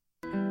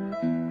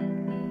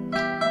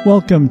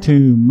Welcome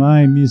to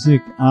My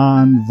Music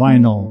on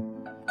Vinyl.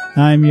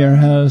 I'm your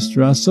host,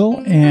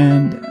 Russell,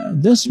 and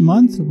this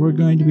month we're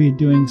going to be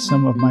doing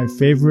some of my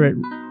favorite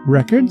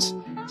records,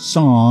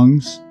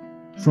 songs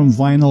from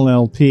vinyl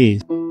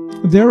LPs.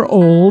 They're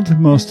old,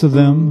 most of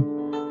them,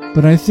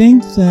 but I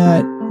think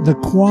that the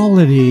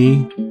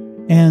quality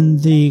and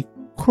the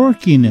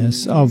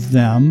quirkiness of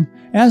them,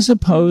 as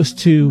opposed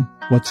to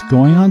what's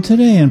going on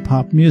today in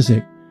pop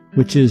music,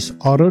 which is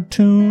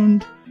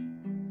auto-tuned,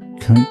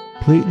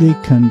 completely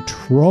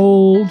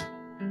controlled.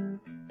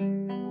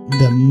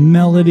 The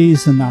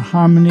melodies and the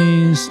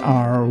harmonies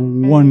are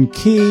one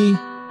key,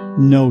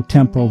 no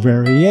tempo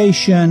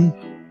variation,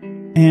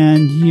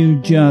 and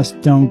you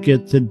just don't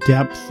get the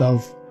depth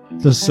of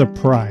the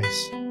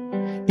surprise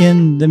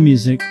in the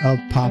music of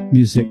pop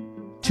music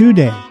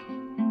today.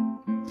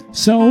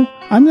 So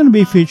I'm going to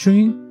be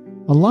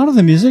featuring a lot of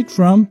the music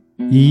from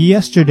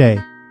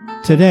yesterday,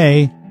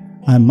 today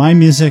on My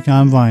Music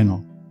on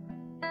Vinyl.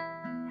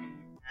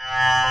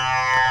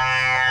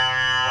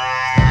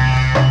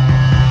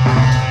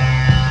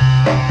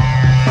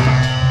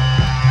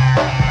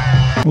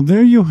 Well,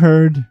 there you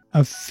heard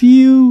a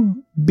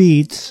few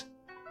beats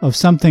of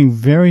something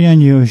very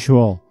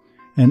unusual,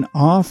 an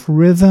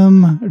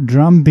off-rhythm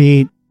drum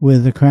beat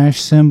with the crash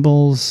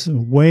cymbals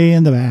way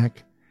in the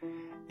back,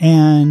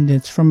 and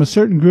it's from a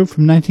certain group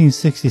from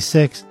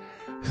 1966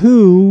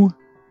 who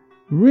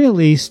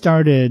really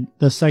started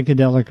the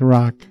psychedelic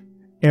rock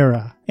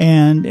era,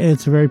 and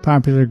it's a very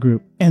popular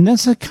group. And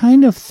that's the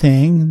kind of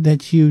thing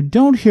that you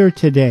don't hear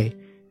today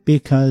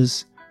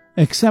because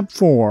except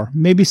for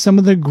maybe some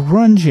of the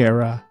grunge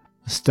era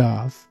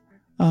stuff,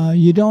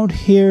 you don't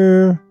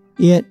hear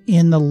it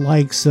in the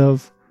likes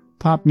of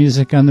pop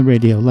music on the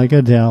radio, like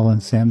Adele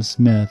and Sam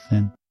Smith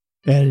and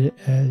Ed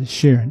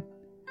Sheeran.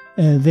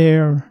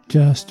 They're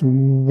just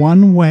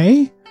one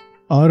way,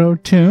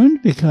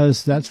 auto-tuned,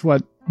 because that's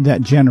what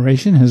that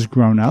generation has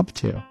grown up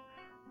to,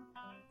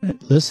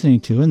 listening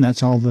to, and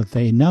that's all that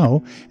they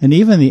know. And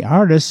even the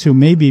artists who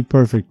may be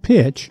perfect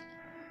pitch,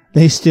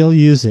 they still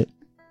use it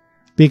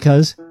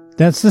because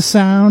that's the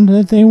sound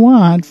that they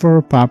want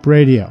for pop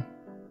radio.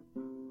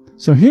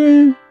 So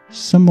here's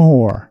some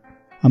more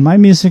on My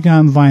Music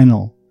on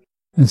Vinyl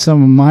and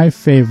some of my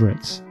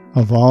favorites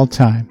of all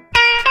time.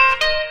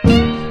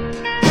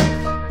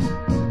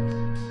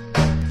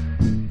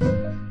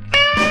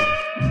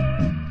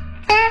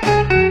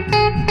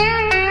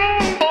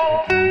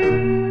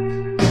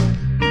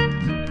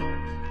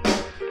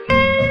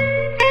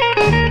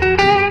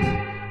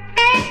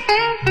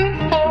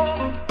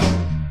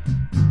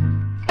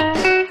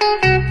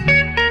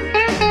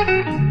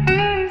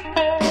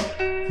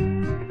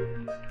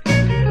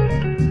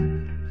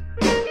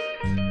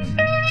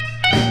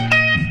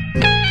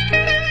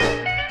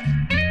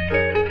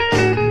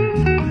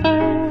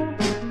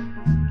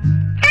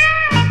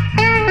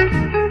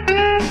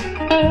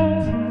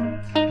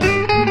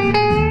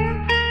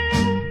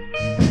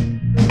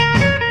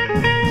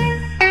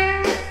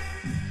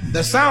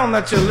 The sound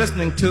that you're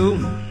listening to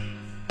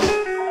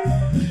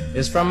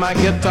is from my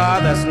guitar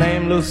that's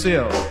named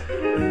Lucille.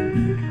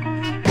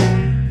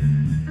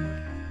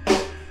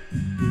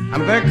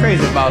 I'm very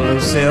crazy about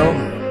Lucille.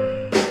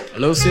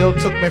 Lucille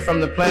took me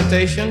from the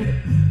plantation,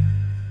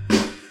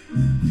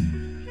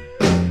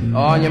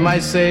 or you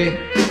might say,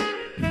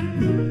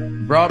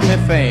 brought me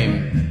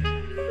fame.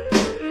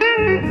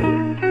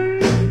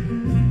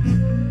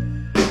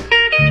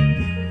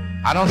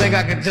 I don't think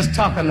I could just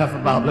talk enough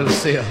about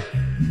Lucille.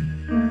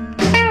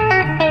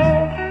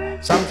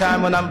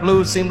 Sometime when I'm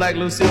blue, it seems like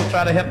Lucille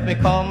try to help me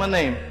call my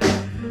name.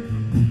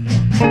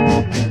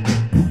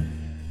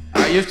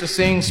 I used to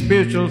sing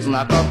spirituals, and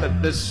I thought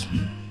that this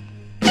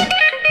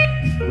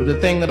was the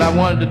thing that I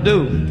wanted to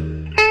do.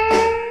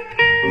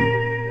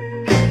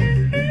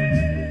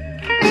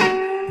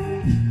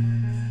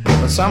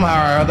 But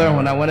somehow or other,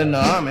 when I went in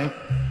the army,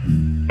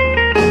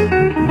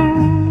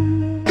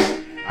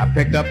 I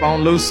picked up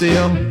on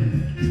Lucille,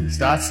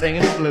 started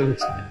singing the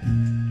blues.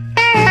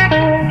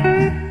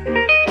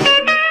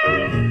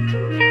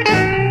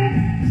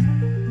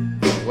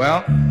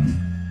 Well,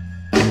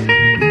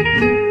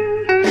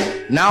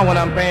 now when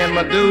I'm paying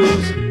my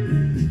dues,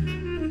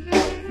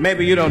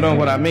 maybe you don't know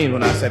what I mean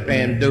when I say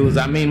paying dues.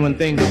 I mean when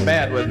things are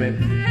bad with me,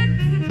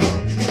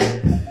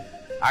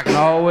 I can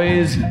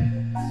always,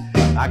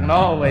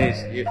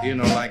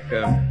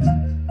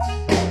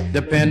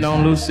 depend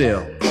on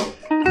Lucille.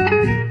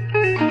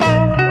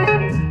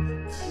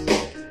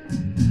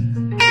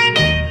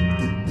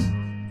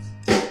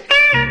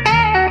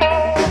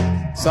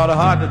 Sort of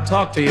hard to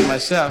talk to you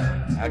myself.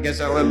 I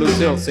guess I'll let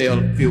Lucille say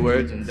a few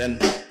words and then...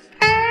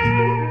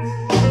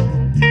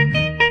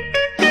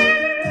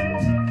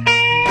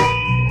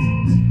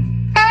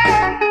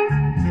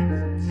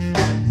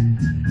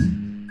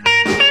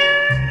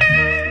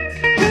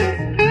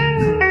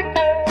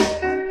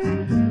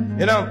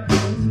 You know,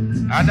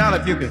 I doubt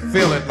if you can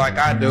feel it like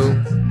I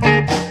do.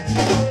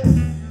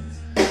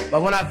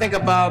 But when I think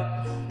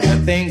about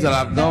the things that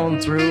I've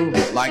gone through,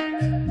 like,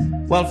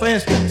 well, for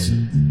instance,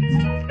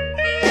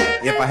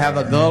 if I have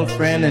a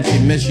girlfriend and she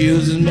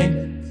misuses me,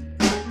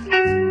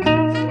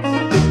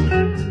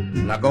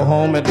 and I go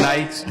home at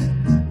night,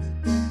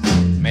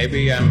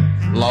 maybe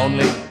I'm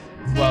lonely.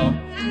 Well,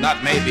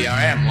 not maybe,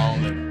 I am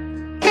lonely.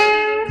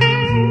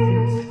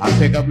 I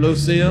pick up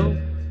Lucille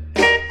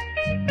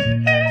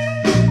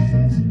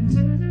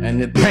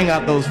and it bring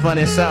out those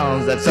funny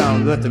sounds that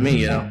sound good to me,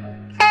 you know.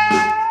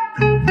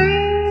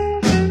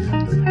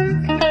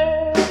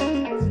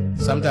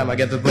 Sometimes I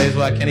get to a place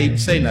where I can't even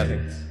say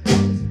nothing.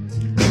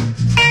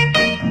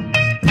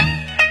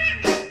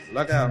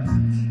 Look out.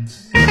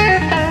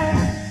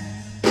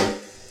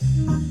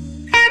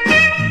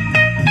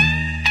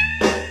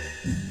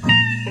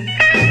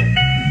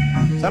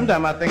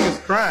 Sometimes I think it's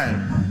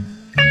crying.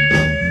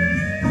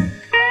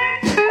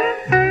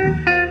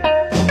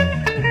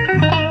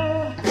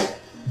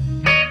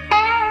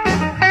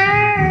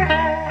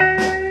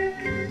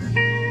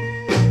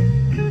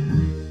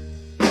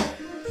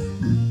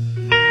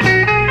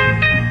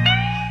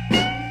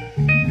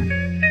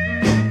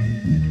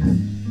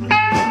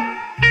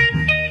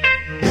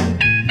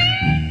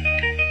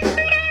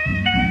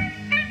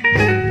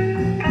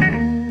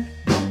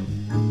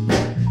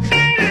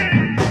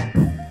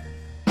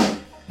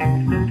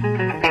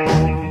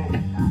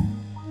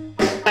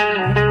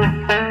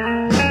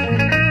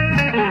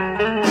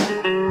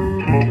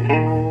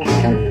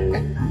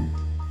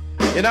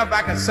 You know, if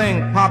I could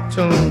sing pop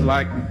tunes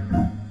like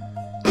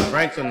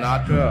Frank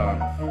Sinatra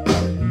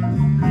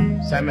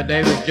or Sammy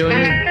Davis Jr.,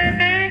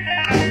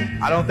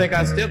 I don't think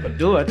I still could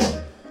do it.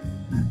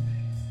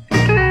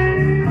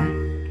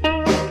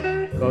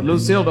 Because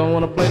Lucille don't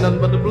want to play nothing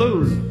but the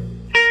blues.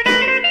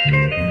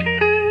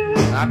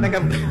 I think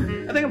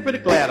I'm pretty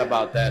glad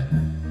about that.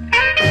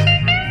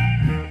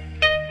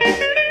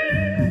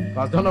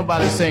 Because don't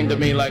nobody sing to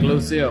me like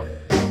Lucille.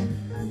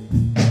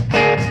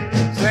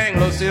 Sing,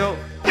 Lucille.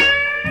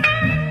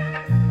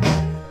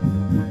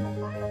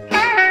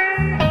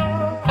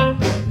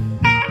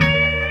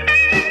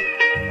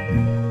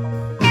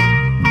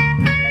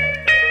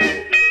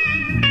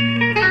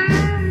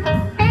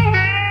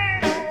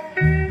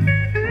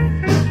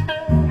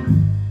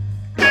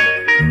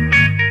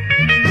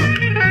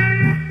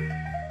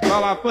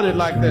 Well, I'll put it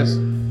like this.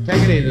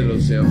 Take it easy,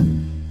 Lucille.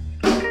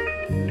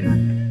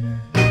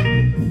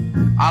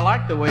 I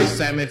like the way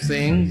Sammy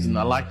sings, and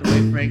I like the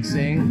way Frank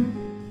sings.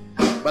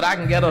 But I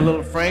can get a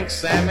little Frank,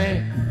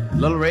 Sammy, a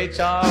little Ray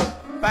Charles.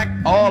 In fact,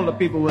 all the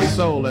people with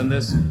soul in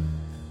this.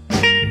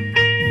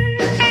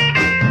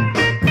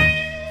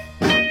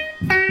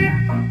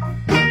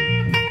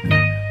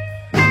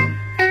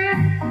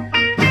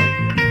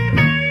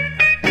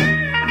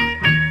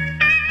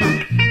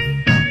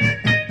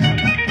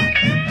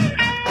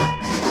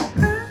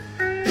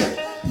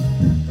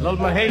 A little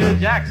Mahalia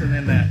Jackson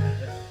in there.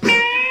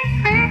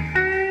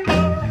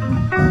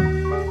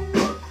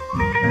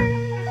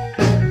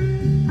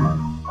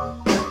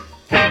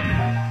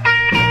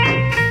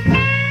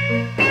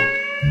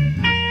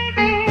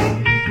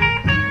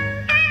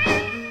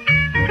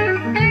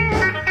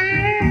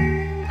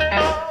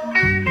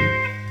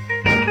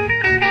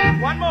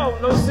 One more,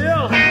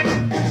 Lucille.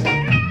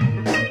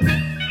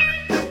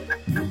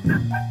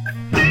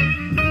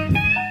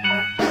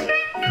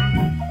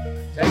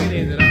 Take it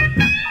easy, though.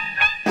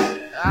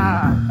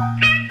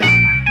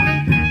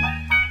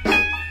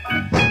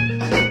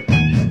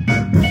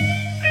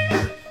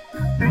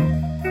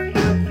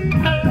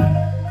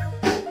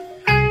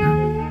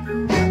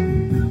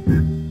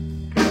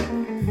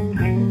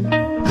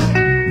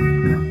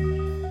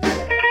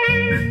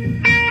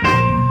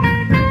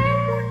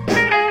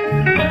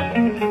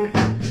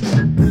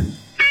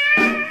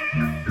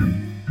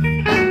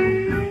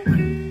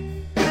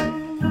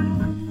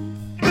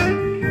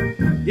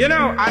 You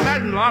know, I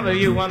imagine a lot of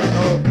you want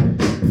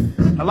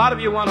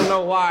to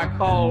know why I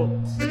call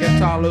the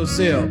guitar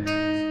Lucille.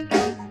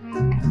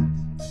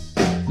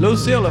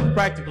 Lucille has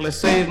practically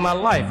saved my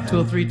life 2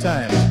 or 3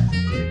 times.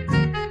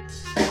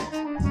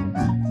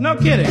 No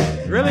kidding,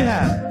 really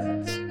has.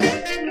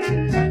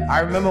 I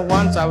remember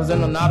once I was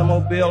in an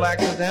automobile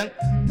accident,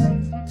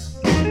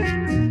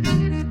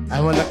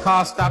 and when the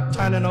car stopped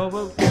turning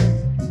over,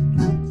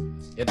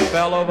 it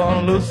fell over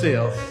on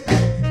Lucille.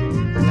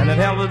 And it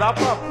held it up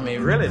off of me,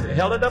 really. It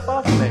held it up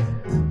off of me.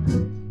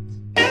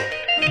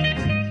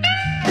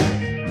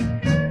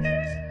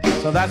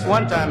 So that's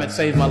one time it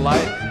saved my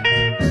life.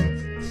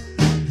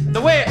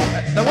 The way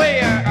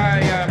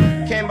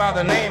I came by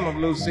the name of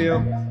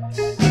Lucille,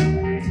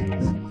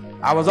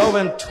 I was over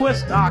in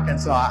Twist,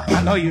 Arkansas.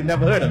 I know you've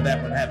never heard of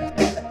that one, have you?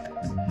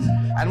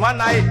 And one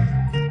night,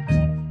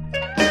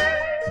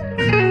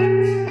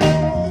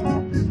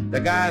 the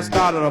guy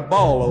started a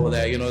ball over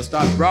there, you know,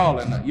 started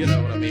brawling, you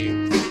know what I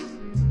mean?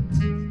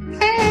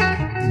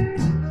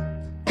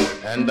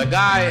 And the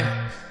guy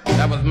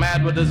that was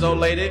mad with this old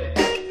lady,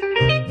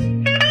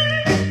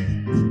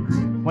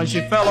 when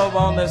she fell over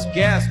on this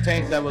gas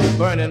tank that was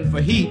burning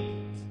for heat,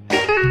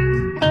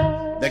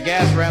 the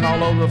gas ran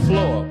all over the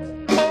floor.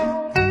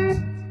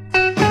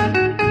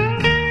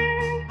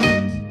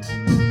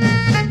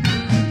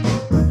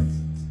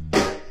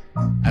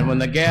 when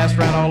the gas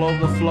ran all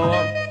over the floor.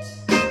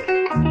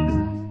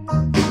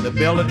 The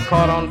building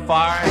caught on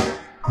fire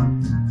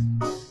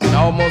and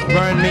almost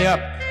burned me up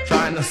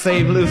trying to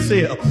save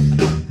Lucille.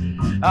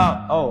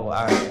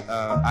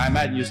 I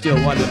imagine you're still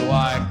wondering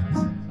why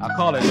I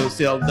call it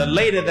Lucille. The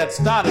lady that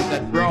started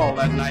that brawl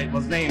that night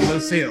was named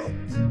Lucille.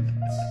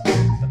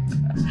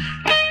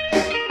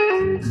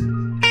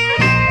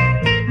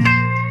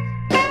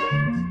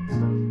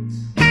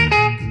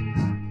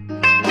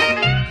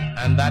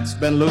 And that's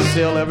been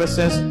Lucille ever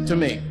since to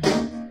me.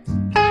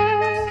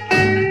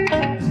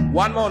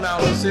 One more now,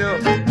 Lucille.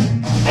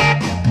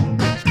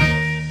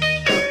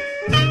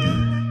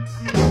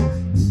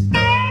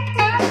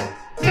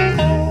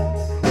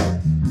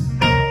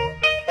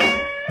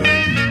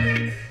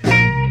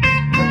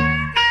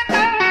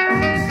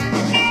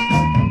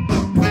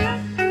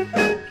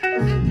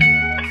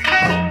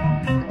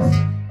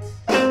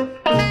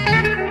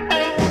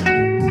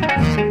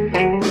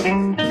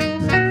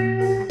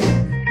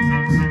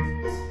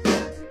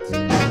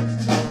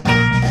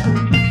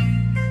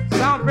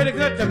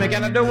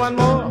 Can I do one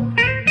more?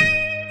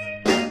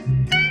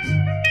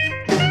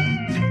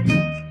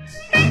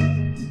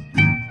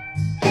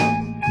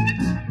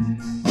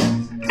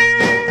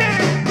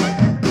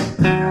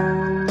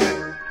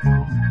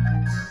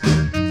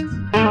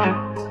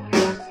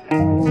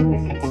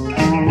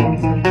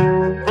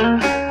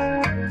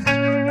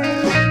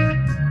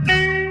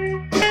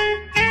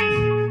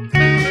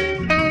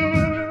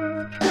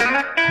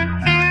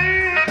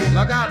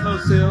 Look out,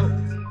 Lucille.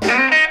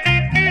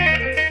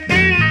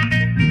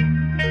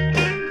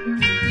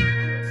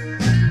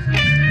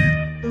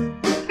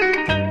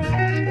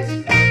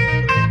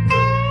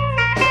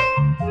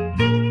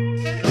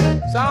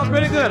 Sounds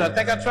pretty good. I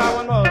think I'll try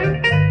one more.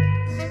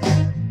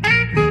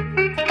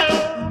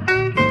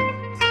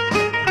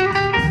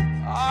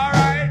 All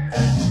right.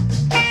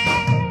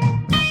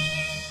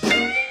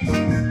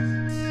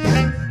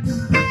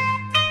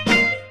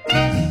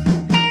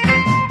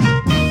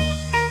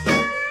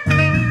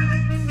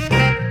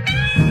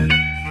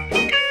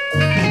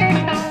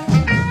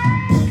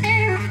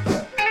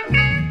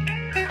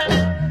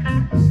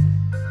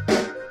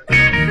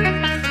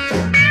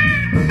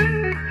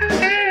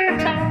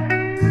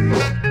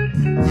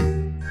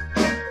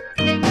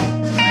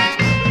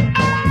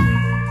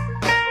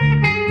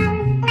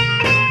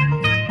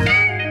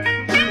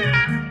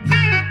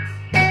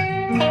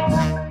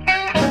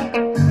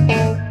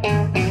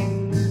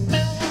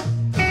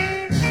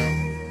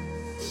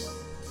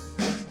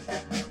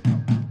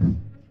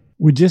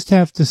 We just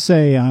have to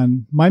say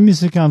on My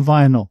Music on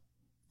Vinyl,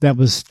 that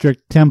was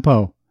strict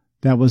tempo.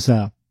 That was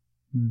a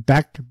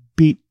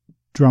backbeat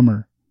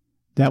drummer.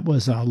 That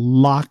was a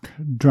lock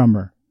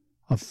drummer.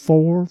 A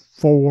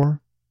 4/4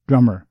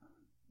 drummer.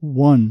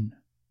 1,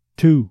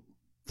 2,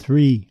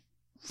 3,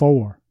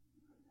 4.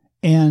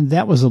 And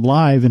that was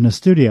live in a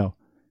studio.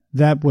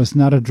 That was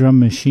not a drum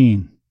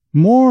machine.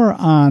 More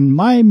on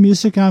My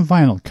Music on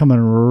Vinyl coming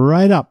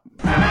right up.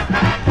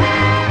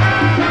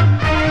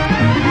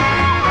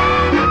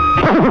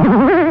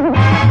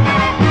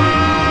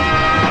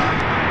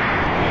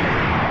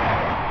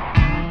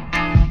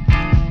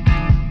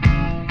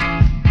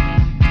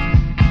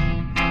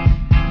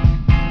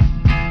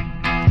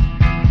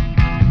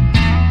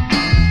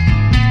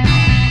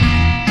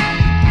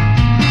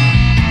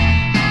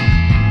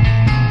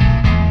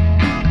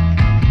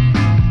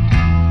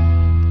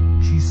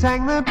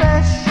 Sang the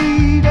best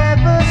she'd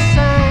ever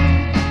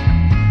sang.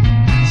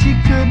 She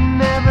could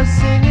never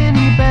sing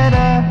any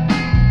better.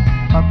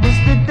 But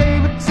Mr.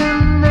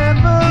 Davidson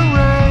never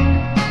rang.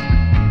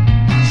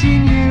 She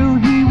knew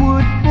he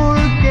would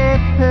forget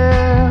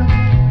her.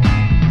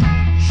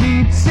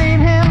 She'd seen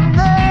him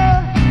there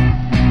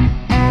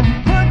and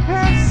put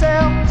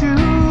herself to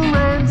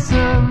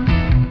ransom.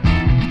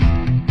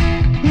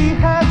 He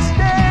had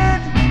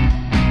stared.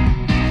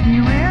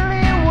 He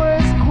really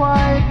was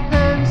quite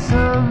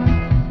handsome.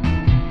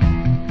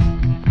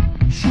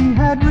 She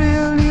had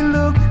really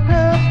looked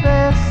her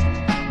best.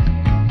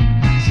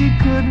 She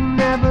could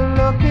never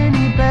look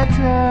any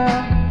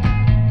better.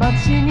 But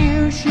she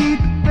knew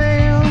she'd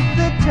failed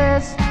the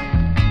test.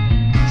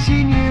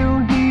 She knew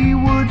he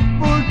would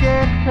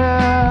forget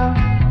her.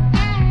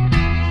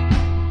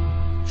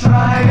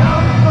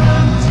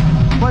 Triumphant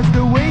was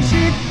the way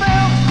she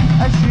felt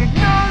as she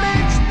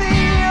acknowledged the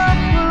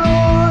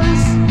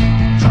applause.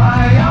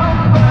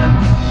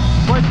 Triumphant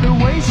was the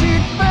way she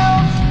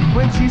felt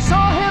when she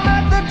saw him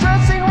at the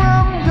dressing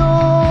room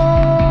door.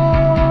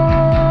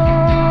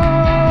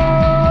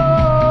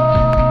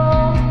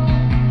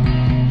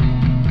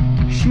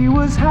 She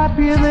was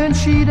happier than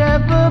she'd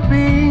ever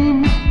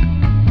been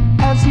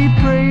as he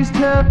praised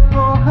her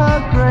for her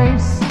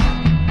grace.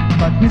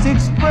 But his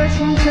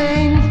expression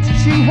changed,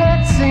 she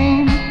had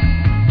seen,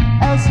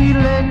 as he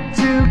leant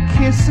to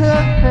kiss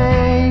her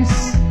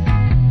face.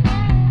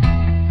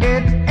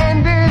 It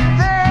ended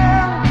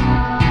there.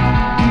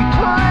 He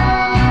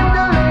claimed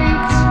a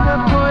late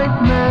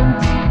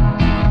appointment.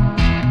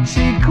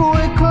 She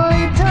quickly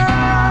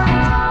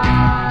turned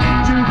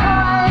to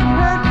hide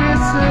her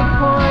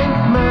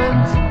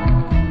disappointment.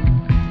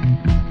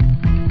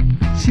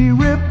 She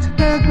ripped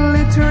her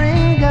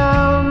glittering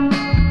gown,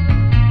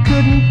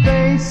 couldn't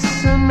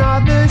face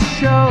another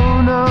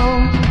show, no.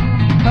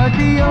 Her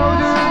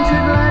deodorant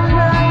had let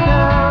her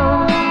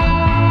down.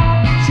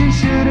 She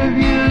should have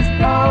used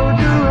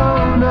powder,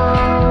 oh no.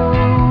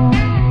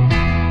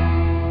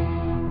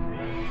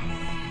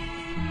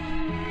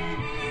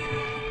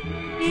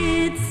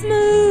 It's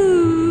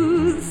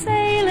smooth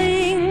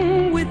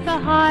sailing with the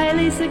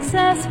highly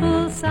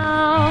successful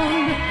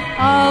sound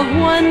of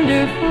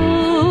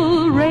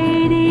wonderful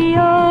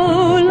Radio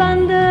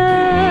London.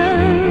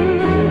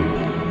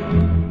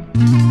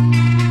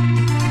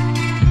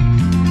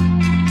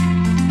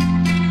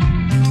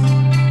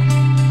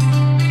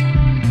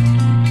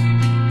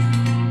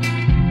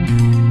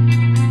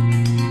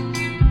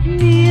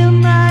 Me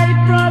and my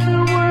brother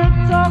were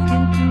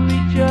talking to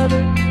each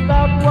other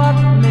about what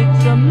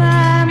makes a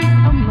man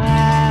a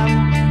man.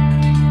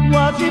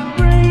 Was it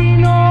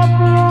brain or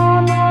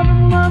brawn or the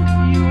month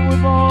you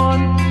were born?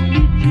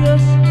 We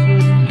just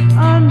couldn't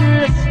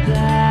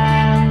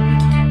understand.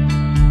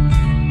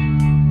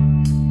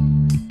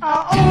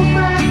 Our old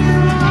man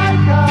didn't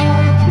like our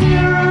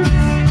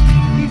appearance.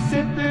 He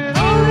said that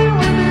only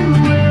women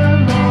wear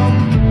long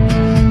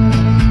hair.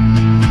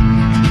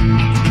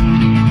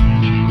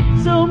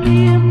 So me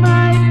and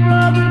my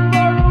brother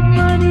borrowed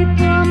money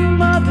from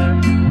mother.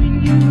 We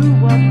knew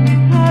what we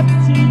had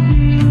to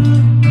do.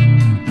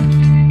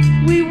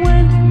 We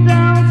went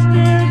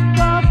downstairs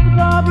past the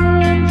barber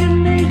and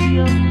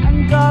gymnasium and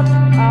got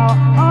our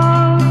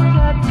arms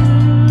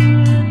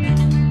tattooed.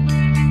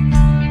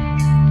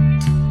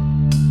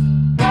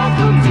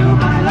 Welcome to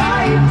my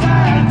life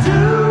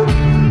tattoo.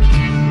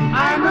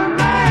 I'm a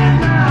man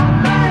now,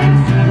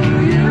 thanks to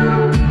you.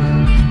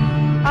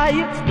 I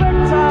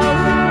expect I'll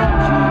regret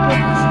you,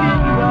 but the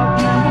skin rock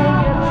never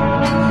get you.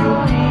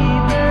 You'll be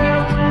there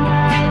when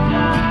I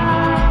die.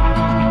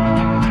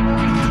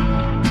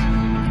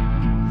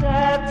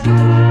 Tattoo.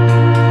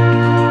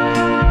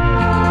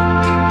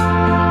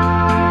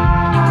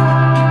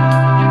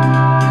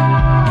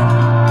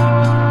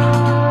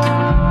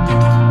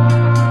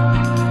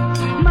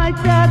 My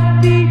dad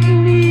beat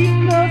me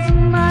 'cause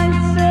my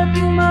said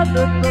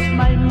mother, but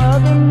my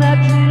mother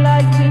naturally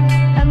liked it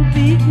and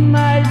beat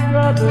my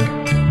brother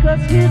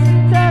 'cause his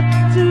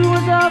tattoo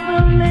was of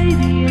a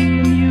lady in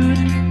the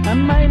nude, and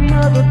my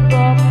mother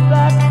thought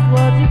that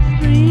was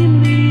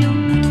extremely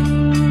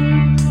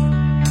rude.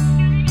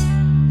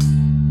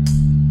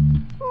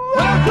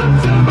 Welcome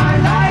to my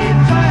life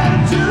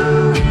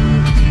tattoo.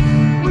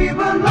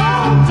 We've a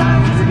long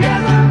time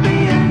together, me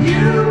and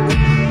you.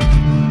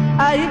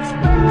 I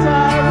expect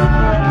I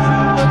regret you,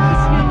 but the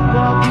skin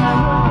dog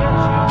never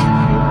gets you.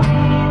 You'll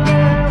be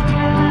there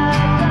when I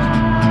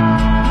die.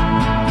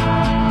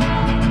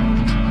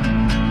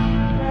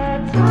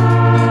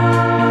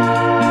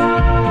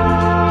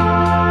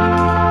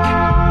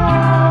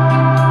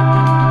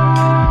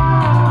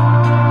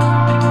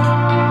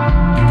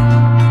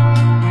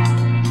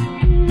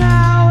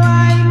 Now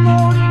I'm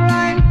older,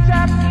 I'm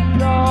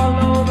tattooed all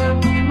over.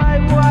 My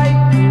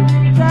wife is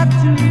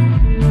tattooed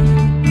too.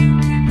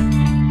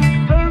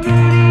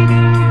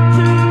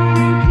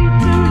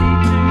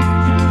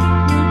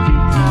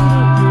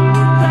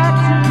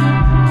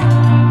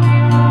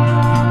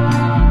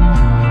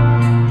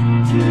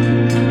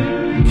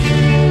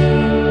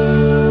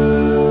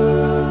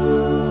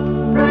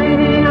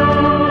 Radio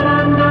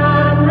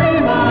London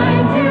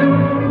reminds you,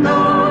 go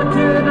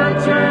to the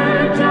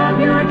church of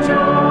your choice.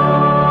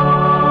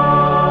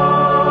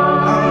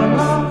 Our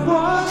love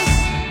was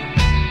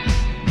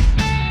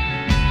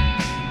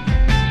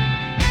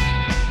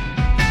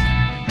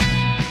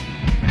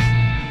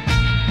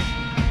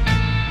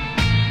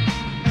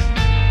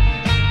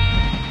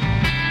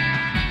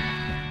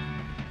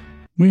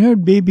We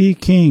heard B.B.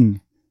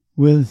 King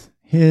with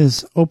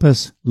his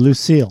opus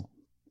Lucille.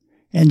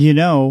 And you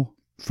know,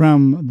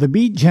 from the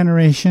Beat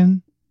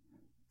generation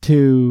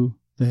to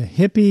the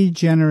hippie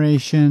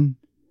generation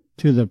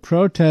to the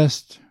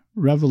protest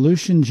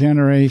revolution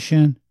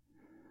generation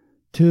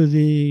to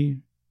the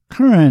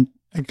current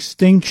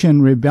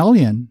Extinction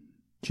Rebellion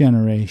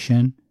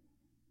generation,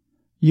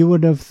 you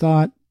would have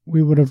thought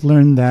we would have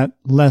learned that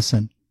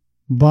lesson.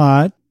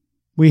 But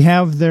we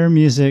have their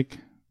music,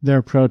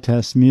 their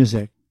protest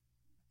music.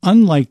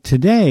 Unlike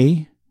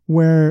today,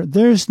 where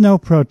there's no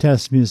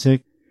protest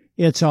music,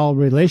 it's all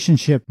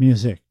relationship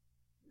music.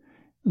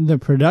 The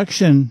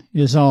production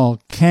is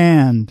all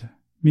canned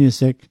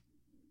music,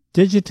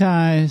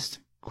 digitized,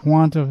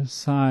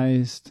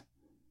 quantized,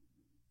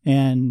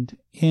 and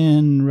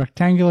in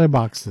rectangular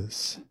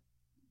boxes.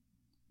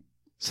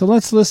 So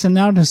let's listen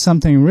now to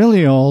something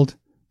really old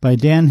by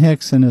Dan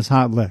Hicks and his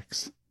Hot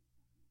Licks.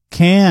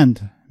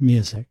 Canned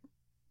music.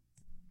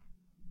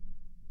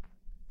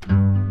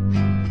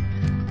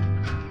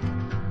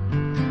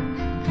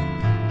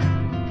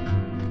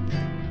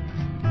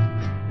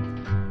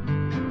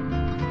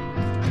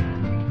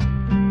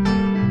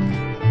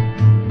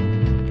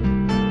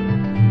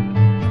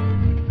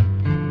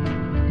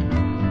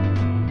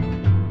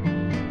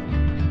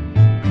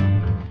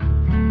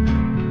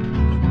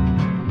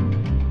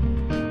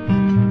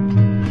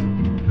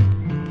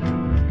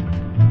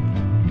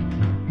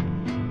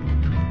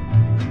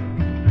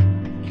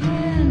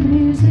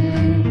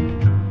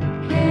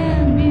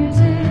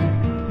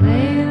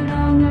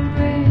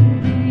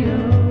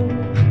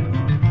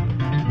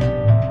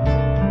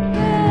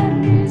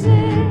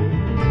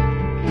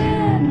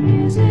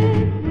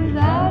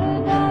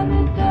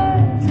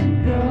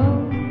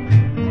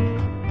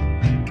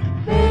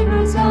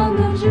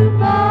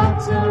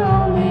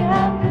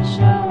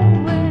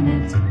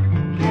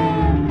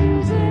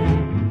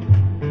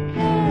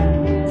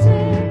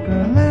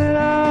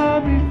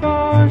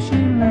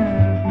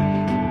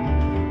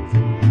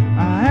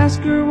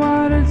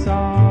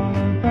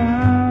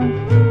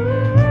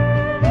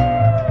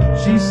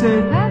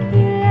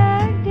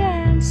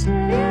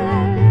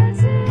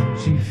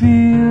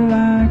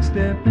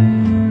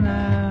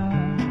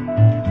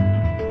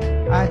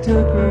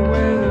 took her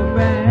where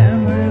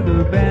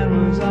the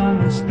band was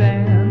on the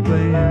stand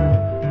playing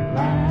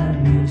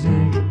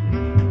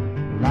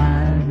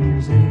live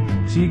music.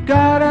 She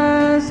got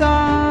us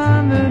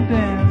on the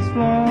dance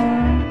floor.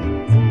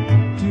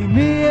 To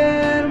me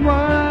it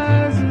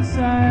was a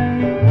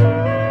sight.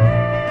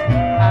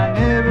 I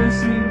never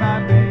seen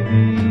my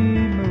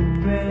baby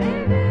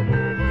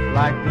moving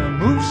like the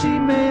move she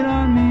made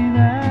on me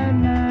that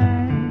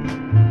night.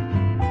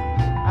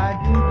 I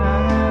did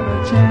not have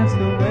a chance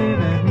the way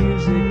that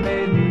music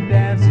made me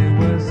dance. It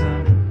was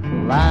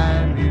some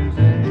live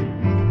music,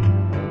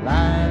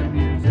 live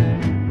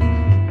music.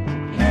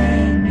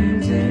 Can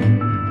music,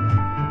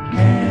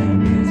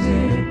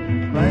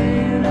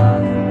 playing on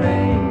the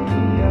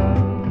radio.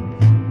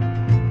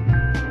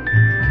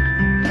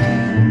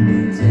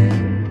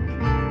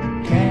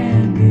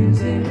 Can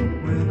music,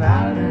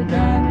 without a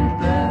dime it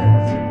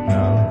doesn't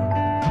go.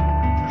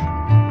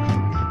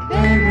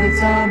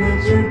 Favorites on the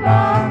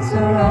jukebox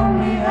are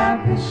only half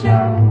the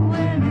show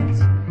when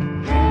it's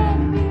can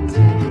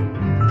music,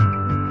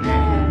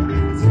 can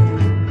music,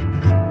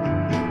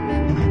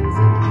 can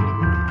music.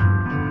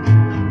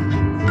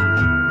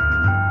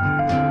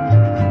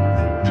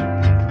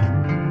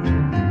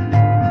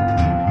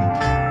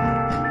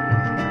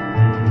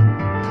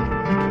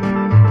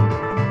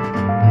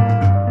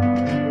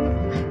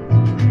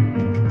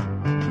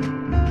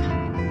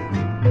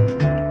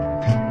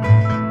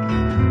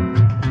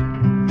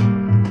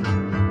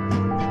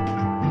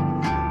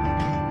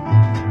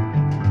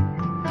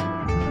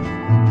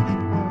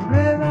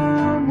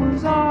 Rhythm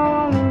was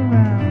all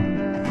around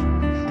us.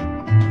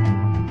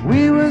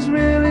 We was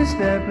really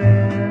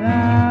stepping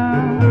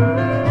out.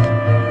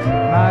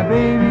 My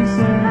baby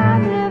said,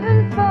 I'm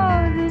living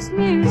for this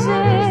music. I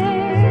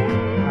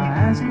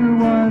asked her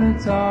what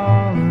it's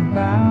all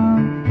about.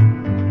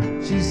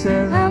 She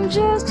says, I'm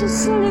just a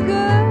silly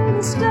girl.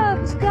 The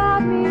stuff's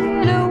got me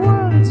in a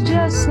world. It's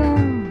just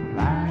some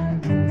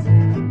live music.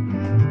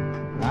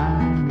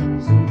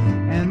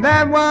 And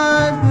that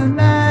was the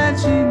night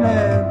she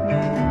left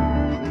me.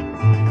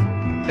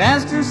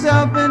 Danced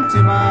herself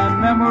into my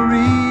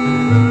memory.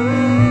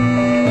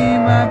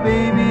 My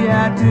baby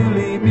had to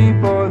leave me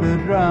for the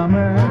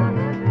drummer.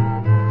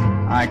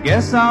 I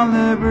guess I'll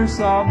never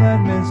solve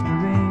that mystery.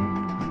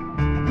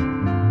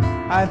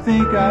 I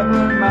think I've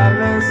learned my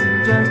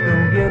lesson. Just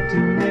don't get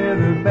too near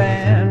the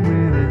band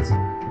when it's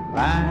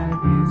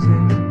live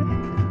music,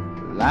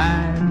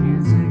 live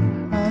music.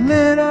 A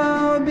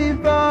little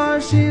before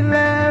she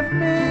left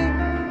me,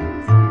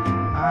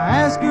 I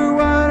asked her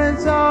what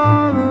it's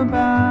all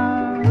about.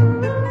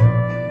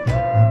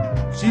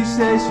 She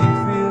says she'd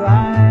feel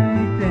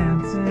like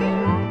dancing,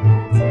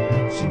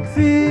 she'd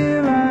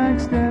feel like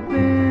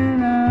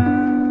stepping out.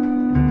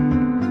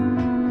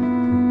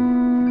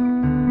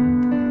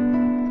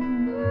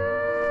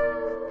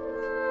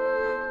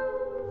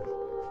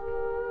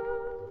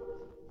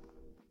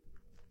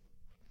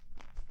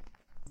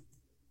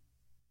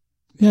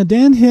 Yeah,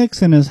 Dan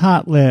Hicks and his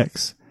Hot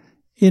Licks,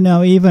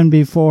 even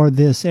before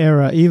this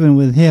era, even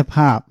with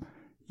hip-hop,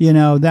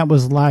 that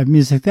was live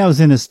music. That was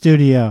in a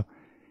studio,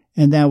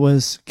 and that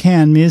was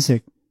canned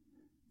music,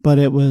 but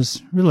it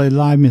was really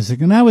live music.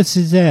 And I would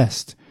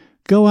suggest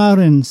go out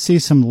and see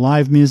some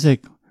live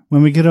music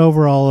when we get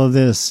over all of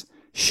this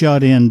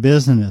shut-in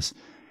business.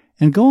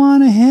 And go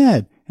on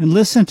ahead and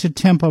listen to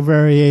tempo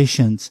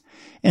variations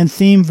and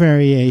theme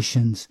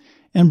variations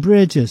and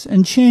bridges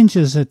and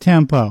changes of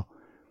tempo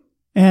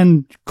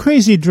and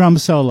crazy drum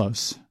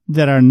solos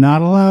that are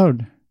not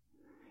allowed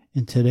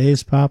in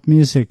today's pop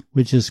music,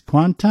 which is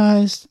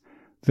quantized,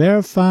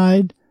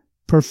 verified,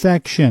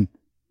 perfection.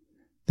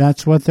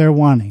 That's what they're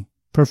wanting.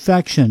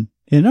 Perfection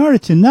in order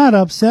to not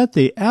upset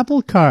the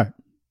apple cart.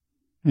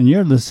 And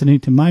you're listening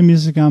to My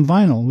Music on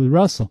Vinyl with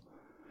Russell.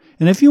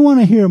 And if you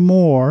want to hear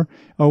more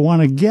or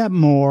want to get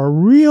more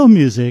real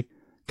music,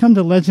 come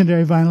to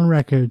Legendary Vinyl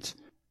Records.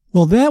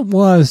 Well, that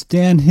was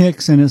Dan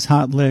Hicks and his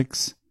Hot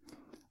Licks,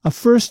 a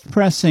first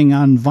pressing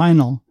on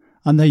vinyl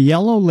on the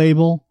yellow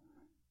label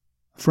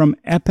from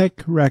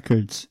Epic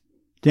Records.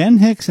 Dan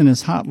Hicks and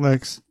his Hot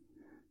Licks,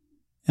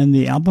 and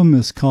the album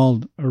is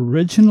called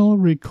Original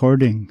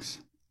Recordings.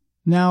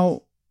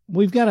 Now,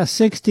 we've got a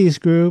 60s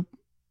group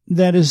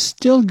that is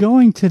still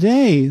going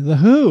today, The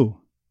Who,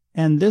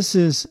 and this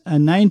is a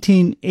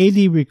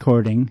 1980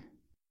 recording.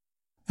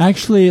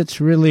 Actually,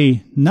 it's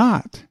really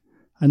not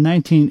a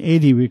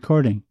 1980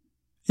 recording.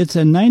 It's a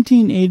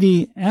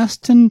 1980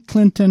 Aston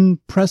Clinton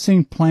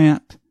pressing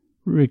plant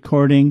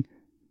recording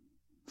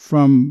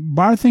from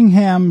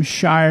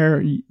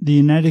Barthinghamshire, the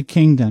United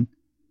Kingdom.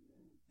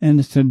 And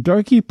it's a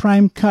Dorky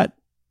Prime cut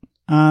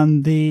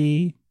on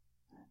the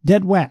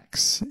dead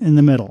wax in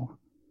the middle.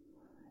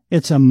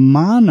 It's a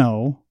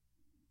mono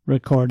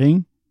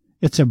recording.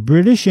 It's a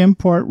British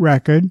import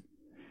record.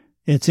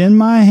 It's in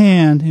my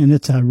hand, and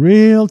it's a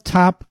real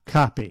top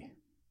copy.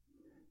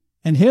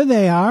 And here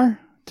they are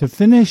to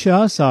finish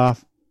us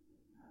off.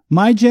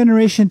 My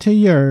Generation to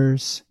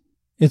Yours.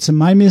 It's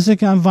My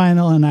Music on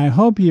Vinyl, and I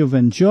hope you've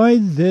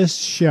enjoyed this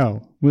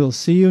show. We'll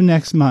see you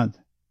next month.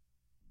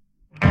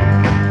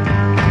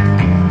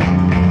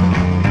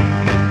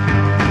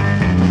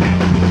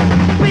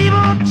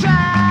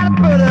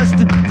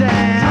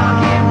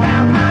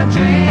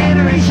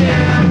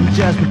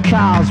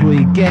 cause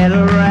we get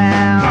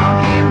around.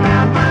 Talking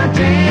about my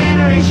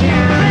generation.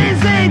 Things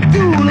they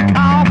do look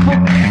awful.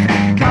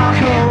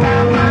 Talking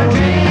about my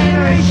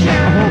generation.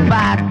 I hope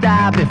I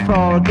die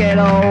before I get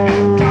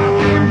old.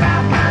 Talking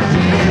about my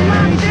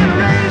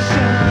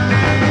generation.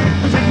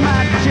 This is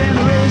my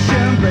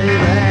generation,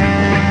 baby.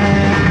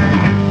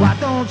 Why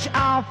don't you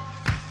all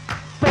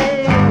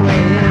fade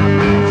away?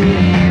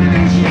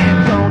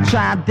 Don't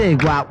try to dig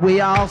what we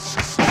all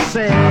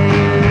say.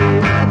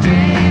 I'm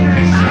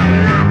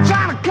not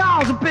trying to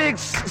cause a big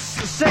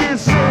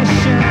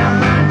sensation.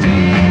 I'm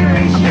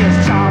just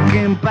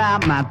talking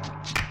about my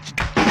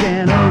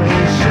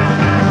generation.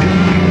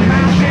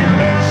 My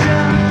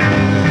generation.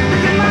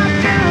 My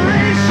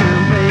generation,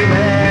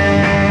 baby.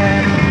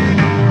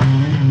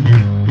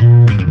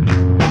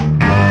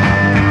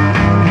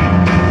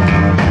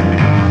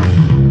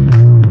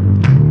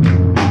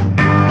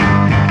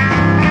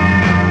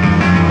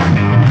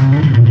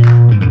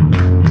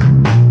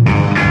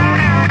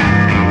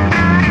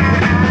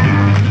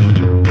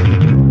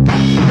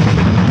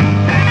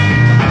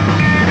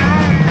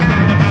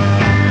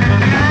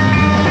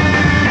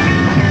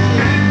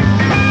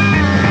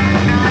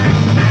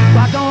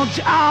 Why don't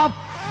you all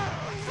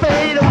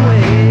fade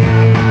away?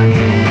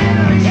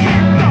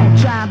 Don't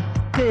try to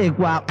dig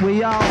what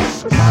we all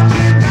say.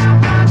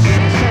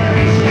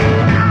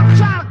 I'm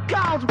trying to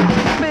cause a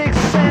big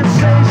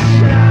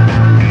sensation.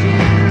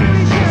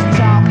 Just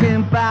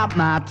talking about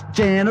my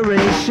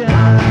generation.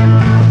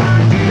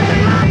 This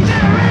is my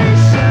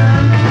generation.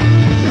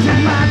 This is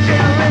my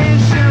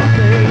generation,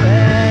 baby.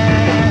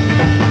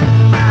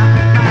 My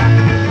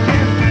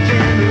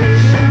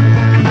generation.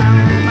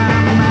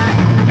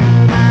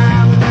 My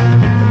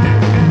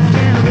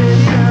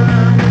generation.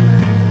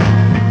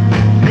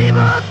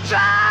 People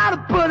try to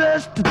put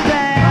us to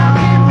down.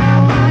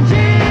 My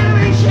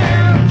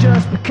generation.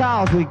 Just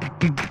because we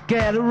could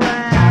get around.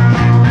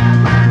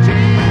 My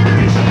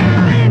generation.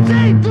 Things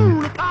they do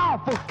look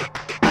awful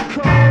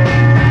cold.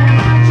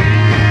 My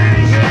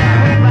generation. I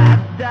hope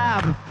I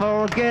die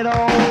before I get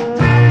old.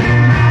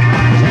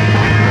 My generation.